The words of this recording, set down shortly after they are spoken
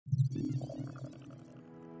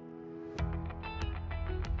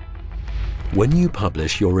When you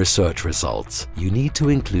publish your research results, you need to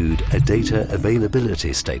include a data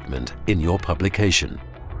availability statement in your publication.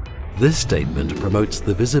 This statement promotes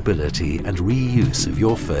the visibility and reuse of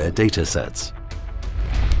your FAIR datasets.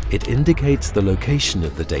 It indicates the location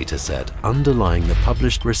of the dataset underlying the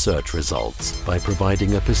published research results by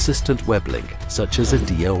providing a persistent web link, such as a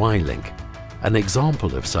DOI link. An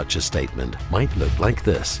example of such a statement might look like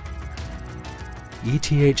this.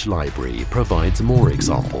 ETH-Library provides more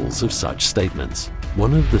examples of such statements.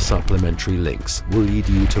 One of the supplementary links will lead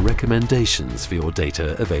you to recommendations for your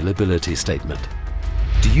data availability statement.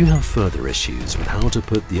 Do you have further issues with how to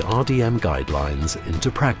put the RDM guidelines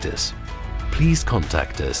into practice? Please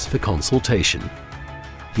contact us for consultation.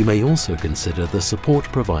 You may also consider the support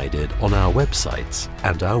provided on our websites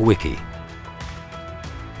and our wiki.